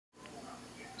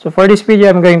So for this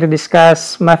video, I'm going to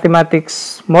discuss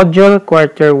Mathematics Module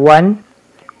Quarter 1,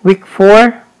 Week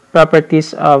 4,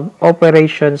 Properties of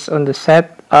Operations on the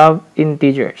Set of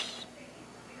Integers.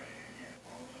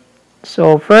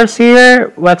 So first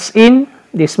here, what's in?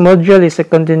 This module is a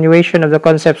continuation of the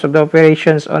concepts of the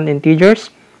operations on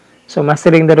integers. So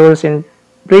mastering the rules in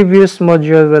previous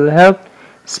module will help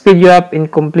speed you up in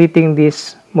completing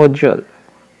this module.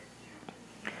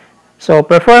 So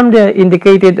perform the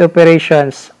indicated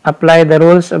operations. Apply the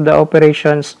rules of the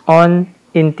operations on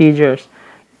integers.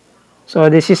 So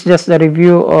this is just a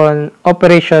review on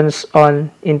operations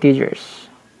on integers.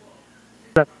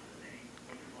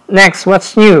 Next,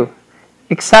 what's new?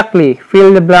 Exactly.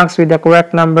 Fill the blanks with the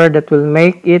correct number that will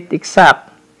make it exact.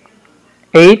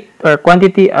 8 or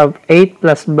quantity of 8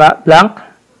 plus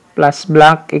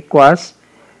blank equals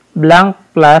blank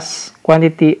plus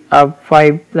quantity of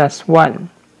 5 plus 1.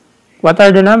 What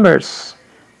are the numbers?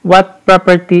 What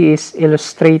property is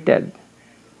illustrated?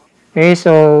 Okay,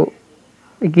 so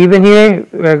given here,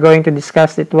 we're going to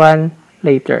discuss that one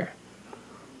later.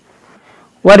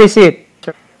 What is it?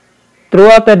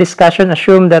 Throughout the discussion,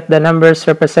 assume that the numbers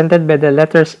represented by the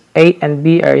letters A and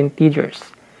B are integers.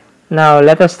 Now,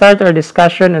 let us start our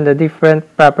discussion on the different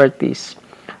properties.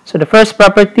 So the first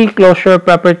property, closure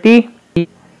property.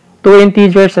 Two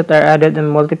integers that are added and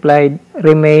multiplied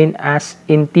remain as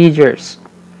integers.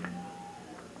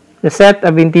 The set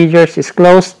of integers is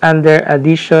closed under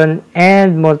addition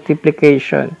and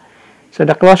multiplication. So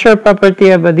the closure property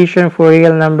of addition for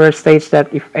real numbers states that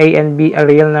if A and B are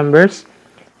real numbers,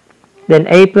 then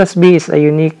A plus B is a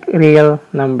unique real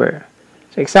number.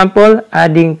 So example,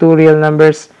 adding two real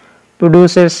numbers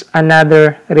produces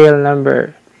another real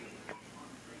number.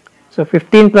 So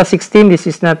 15 plus 16, this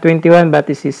is not 21, but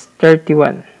this is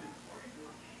 31.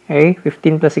 Okay,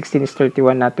 15 plus 16 is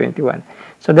 31, not 21.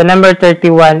 So the number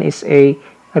 31 is a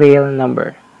real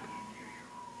number.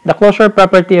 The closure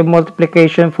property of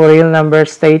multiplication for real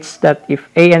numbers states that if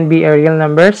A and B are real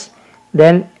numbers,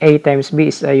 then A times B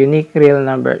is a unique real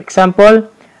number. Example,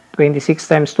 26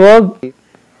 times 12,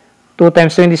 2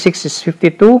 times 26 is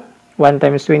 52, 1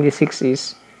 times 26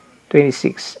 is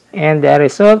 26. And the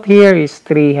result here is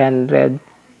 312.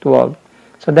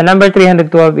 So the number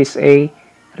 312 is a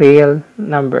real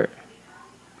number.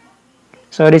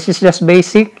 So this is just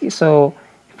basic. So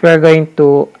if we are going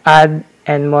to add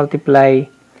and multiply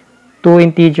two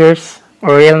integers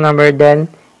or real number, then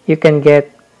you can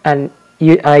get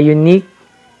a unique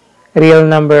real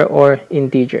number or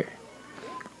integer.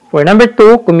 For number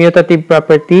 2, commutative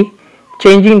property,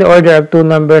 changing the order of two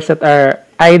numbers that are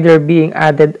either being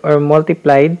added or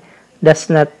multiplied does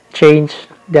not change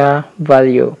the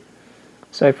value.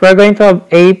 So if we're going to have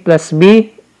A plus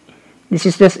B, this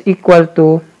is just equal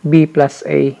to B plus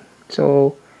A.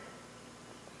 So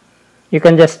you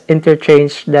can just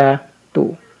interchange the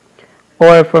two.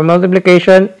 Or for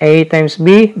multiplication, A times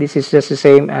B, this is just the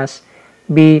same as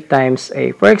B times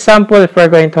A. For example, if we're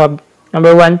going to have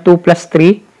number 1, 2 plus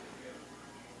 3,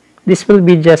 this will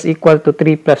be just equal to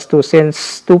 3 plus 2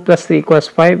 since 2 plus 3 equals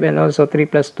 5 and also 3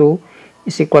 plus 2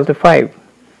 is equal to 5.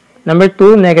 Number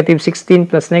 2, negative 16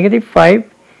 plus negative 5.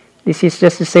 This is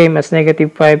just the same as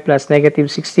negative 5 plus negative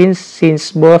 16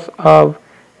 since both of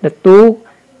the two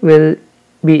will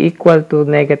be equal to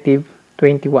negative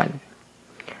 21.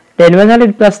 Then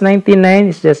 100 plus 99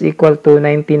 is just equal to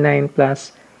 99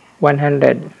 plus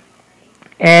 100.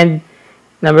 And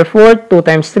number 4, 2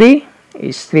 times 3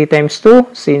 is 3 times 2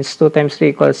 since 2 times 3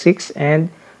 equals 6 and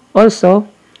also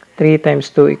 3 times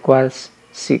 2 equals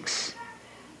 6.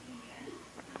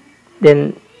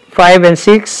 Then 5 and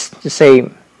 6 the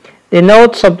same.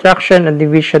 Denote, subtraction, and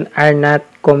division are not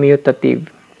commutative.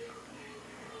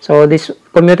 So this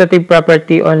commutative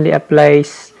property only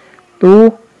applies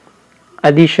to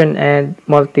addition and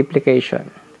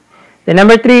multiplication. The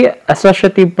number 3,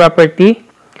 associative property,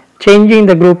 changing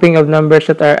the grouping of numbers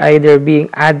that are either being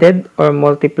added or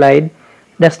multiplied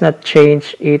does not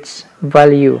change its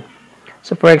value.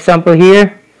 So for example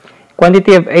here,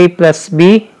 quantity of A plus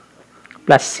B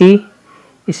plus C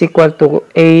is equal to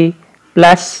A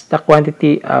plus the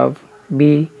quantity of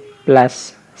B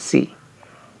plus C.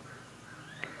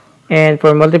 And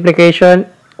for multiplication,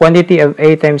 quantity of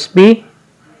A times B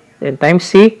then times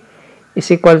C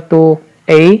is equal to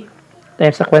A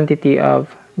times the quantity of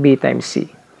B times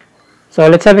C. So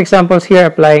let's have examples here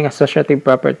applying associative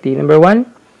property. Number 1,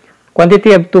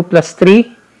 quantity of 2 plus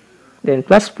 3 then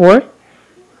plus 4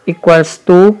 equals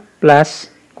 2 plus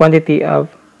quantity of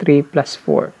 3 plus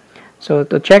 4. So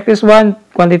to check this one,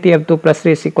 quantity of 2 plus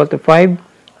 3 is equal to 5,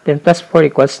 then plus 4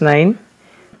 equals 9.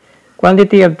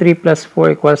 Quantity of 3 plus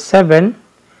 4 equals 7.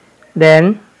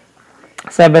 Then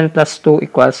 7 plus 2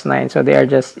 equals 9. So they are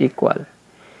just equal.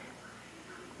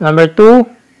 Number 2,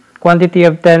 quantity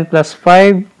of 10 plus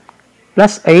 5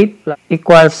 plus 8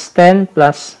 equals 10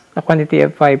 plus the quantity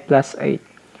of 5 plus 8.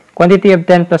 Quantity of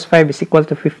 10 plus 5 is equal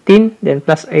to 15. Then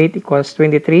plus 8 equals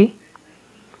 23.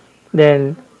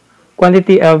 Then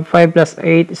quantity of 5 plus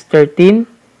 8 is 13.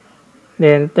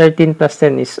 Then 13 plus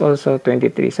 10 is also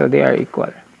 23. So they are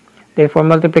equal. Then for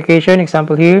multiplication,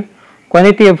 example here,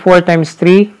 quantity of 4 times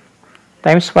 3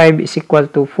 times 5 is equal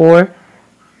to 4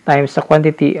 times the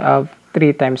quantity of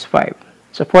 3 times 5.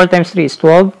 So 4 times 3 is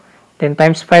 12. Then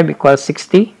times 5 equals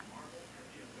 60.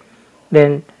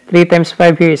 Then 3 times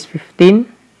 5 here is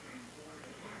 15.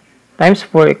 Times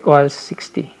 4 equals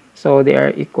 60. So they are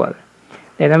equal.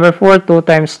 Then number 4, 2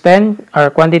 times 10,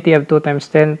 or quantity of 2 times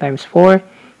 10 times 4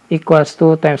 equals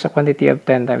 2 times the quantity of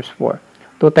 10 times 4.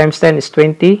 2 times 10 is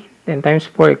 20. Then times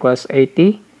 4 equals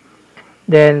 80.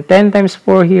 Then 10 times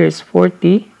 4 here is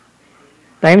 40.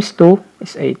 Times 2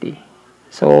 is 80.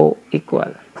 So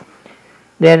equal.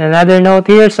 Then another note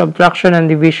here, subtraction and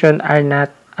division are not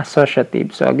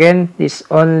associative. So again, this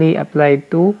only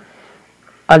applied to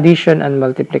addition and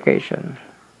multiplication.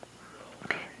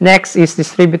 Next is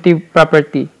distributive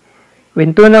property.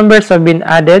 When two numbers have been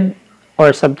added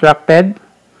or subtracted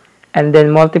and then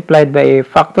multiplied by a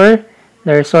factor,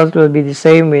 the result will be the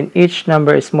same when each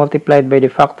number is multiplied by the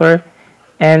factor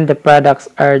and the products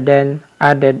are then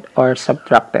added or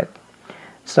subtracted.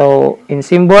 So in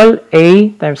symbol, A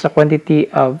times the quantity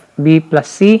of B plus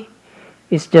C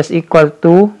is just equal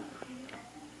to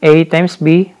A times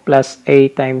B plus A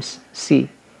times C.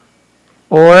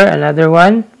 Or another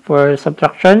one for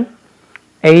subtraction,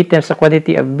 A times the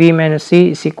quantity of B minus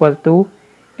C is equal to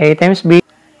A times B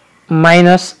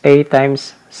minus A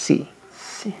times C.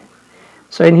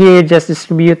 So in here, just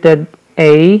distributed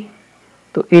A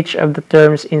to each of the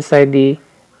terms inside the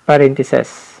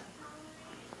parentheses.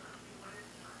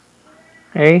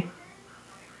 Okay.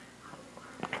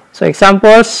 So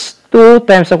examples, 2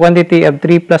 times the quantity of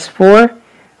 3 plus 4.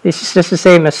 This is just the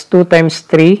same as 2 times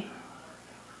 3.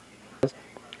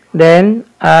 Then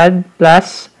add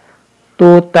plus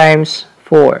 2 times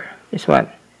 4. This one.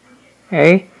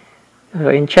 Okay. So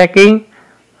in checking,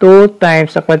 2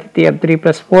 times the quantity of 3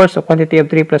 plus 4. So quantity of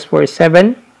 3 plus 4 is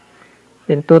 7.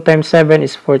 Then 2 times 7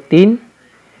 is 14.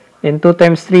 Then 2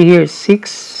 times 3 here is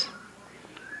 6.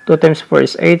 2 times 4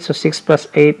 is 8. So 6 plus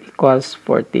 8 equals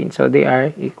 14. So they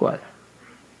are equal.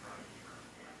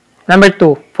 Number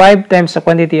 2. 5 times the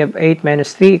quantity of 8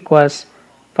 minus 3 equals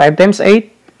 5 times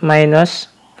 8 minus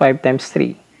 5 times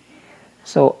 3.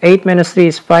 So 8 minus 3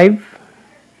 is 5.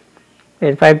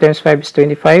 Then 5 times 5 is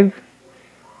 25.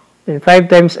 Then 5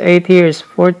 times 8 here is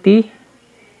 40.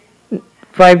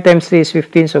 5 times 3 is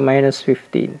 15, so minus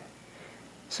 15.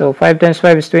 So 5 times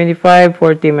 5 is 25.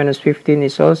 40 minus 15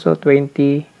 is also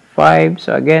 25.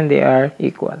 So again, they are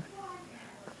equal.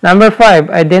 Number 5,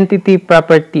 identity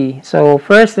property. So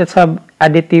first, let's have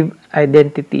additive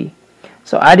identity.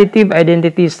 So additive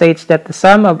identity states that the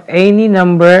sum of any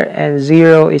number and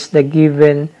 0 is the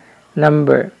given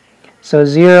number. So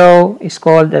 0 is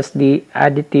called as the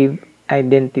additive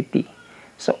identity.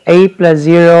 So A plus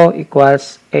 0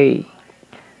 equals A.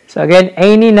 So again,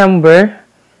 any number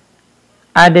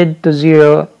added to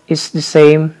 0 is the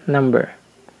same number.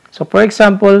 So for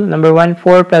example, number 1,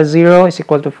 4 plus 0 is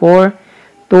equal to 4.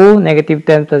 2, negative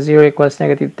 10 plus 0 equals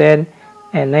negative 10.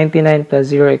 And 99 plus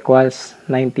 0 equals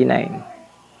 99.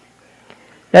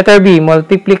 Letter B,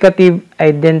 multiplicative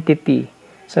identity.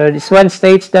 So this one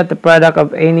states that the product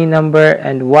of any number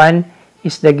and 1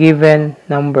 is the given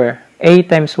number. A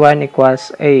times 1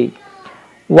 equals A.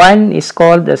 1 is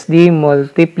called as the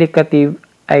multiplicative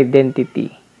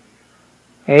identity.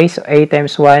 Okay, so A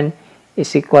times 1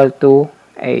 is equal to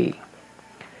A.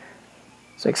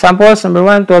 So examples, number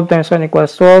 1, 12 times 1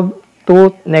 equals 12.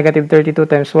 2, negative 32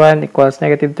 times 1 equals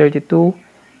negative 32.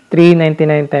 3,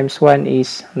 99 times 1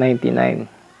 is 99.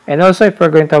 And also, if we're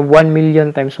going to have 1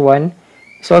 million times 1,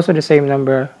 it's also the same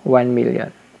number, 1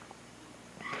 million.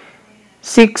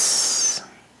 6.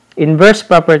 Inverse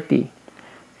property.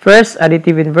 First,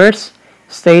 additive inverse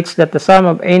states that the sum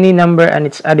of any number and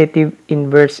its additive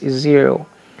inverse is 0.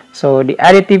 So, the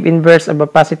additive inverse of a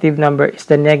positive number is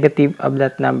the negative of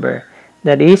that number.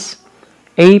 That is,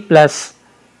 A plus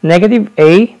negative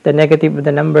A, the negative of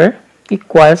the number,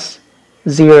 equals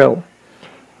 0.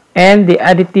 And the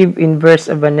additive inverse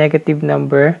of a negative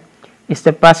number is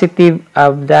the positive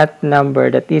of that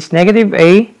number. That is negative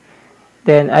A,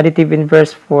 then additive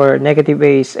inverse for negative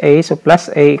A is A, so plus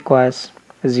A equals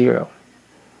 0.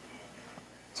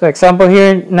 So example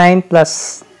here, 9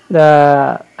 plus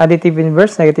the additive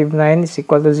inverse, negative 9 is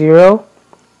equal to 0.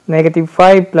 negative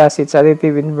 5 plus its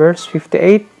additive inverse,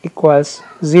 58, equals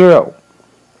 0.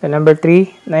 And number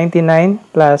 3, 99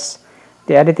 plus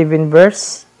the additive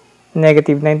inverse,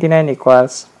 negative 99,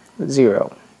 equals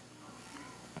 0.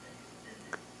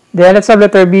 Then let's have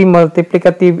letter B,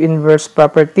 multiplicative inverse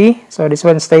property. So this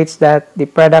one states that the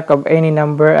product of any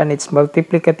number and its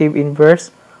multiplicative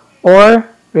inverse or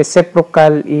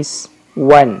reciprocal is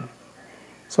 1.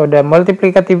 So the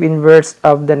multiplicative inverse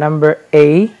of the number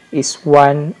A is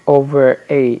 1 over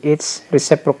A. It's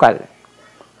reciprocal.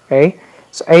 Okay?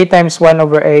 So A times 1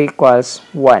 over A equals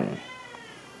 1.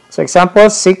 So example,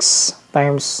 6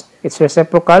 times its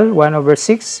reciprocal, 1 over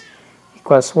 6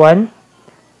 equals 1.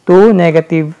 2,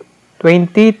 negative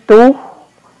 22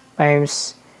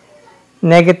 times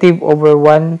negative over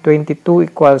 1, 22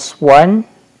 equals 1.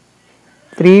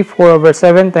 3, 4 over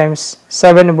 7 times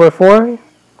 7 over 4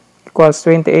 equals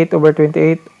 28 over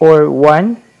 28 or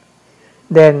 1.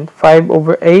 Then 5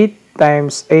 over 8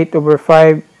 times 8 over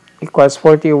 5 equals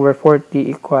 40 over 40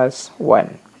 equals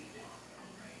 1.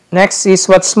 Next is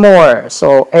what's more.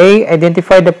 So A,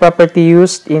 identify the property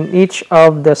used in each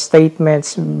of the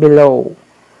statements below.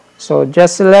 So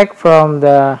just select from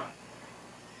the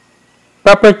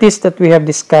properties that we have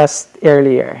discussed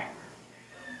earlier.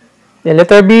 Then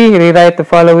letter B, rewrite the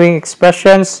following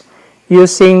expressions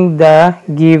using the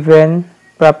given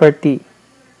property.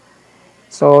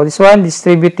 So this one,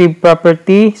 distributive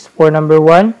property for number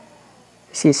 1.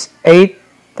 This is 8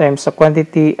 times the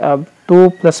quantity of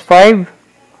 2 plus 5.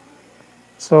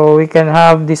 So we can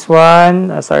have this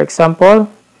one as our example.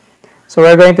 So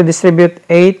we're going to distribute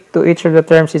 8 to each of the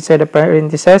terms inside the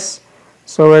parentheses.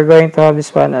 So we're going to have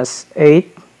this one as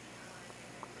 8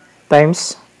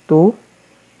 times 2,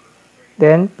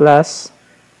 then plus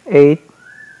 8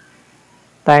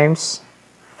 times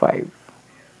 5.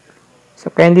 So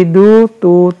kindly do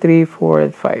 2, 3, 4,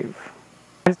 and 5.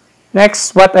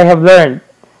 Next, what I have learned.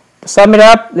 To sum it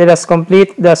up, let us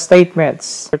complete the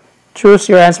statements. Choose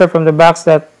your answer from the box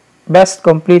that best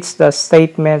completes the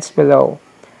statements below.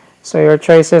 So your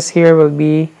choices here will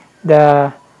be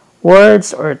the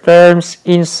words or terms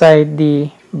inside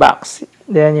the box.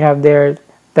 Then you have there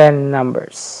 10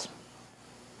 numbers.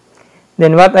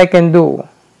 Then what I can do.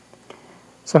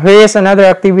 So here is another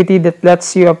activity that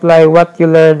lets you apply what you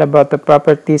learned about the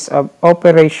properties of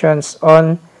operations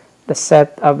on the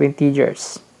set of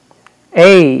integers.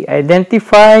 A.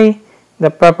 Identify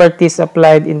the properties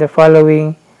applied in the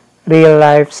following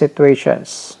real-life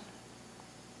situations.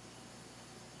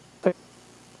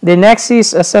 The next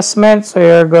is assessment. So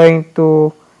you're going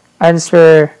to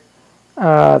answer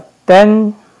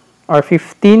 10 or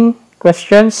 15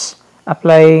 questions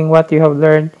applying what you have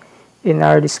learned in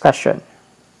our discussion.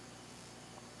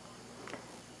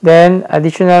 Then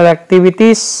additional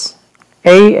activities.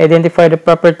 A. Identify the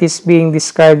properties being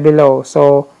described below.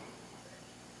 So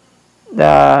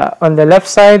on the left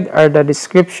side are the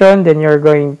description. Then you're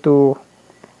going to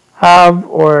have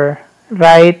or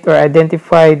write or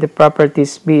identify the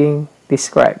properties being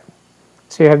described.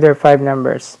 So you have there 5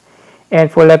 numbers. And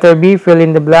for letter B, fill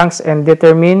in the blanks and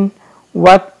determine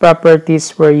what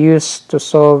properties were used to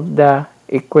solve the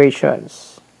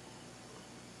equations.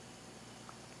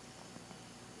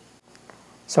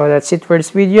 So that's it for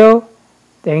this video.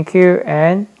 Thank you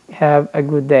and have a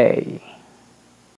good day.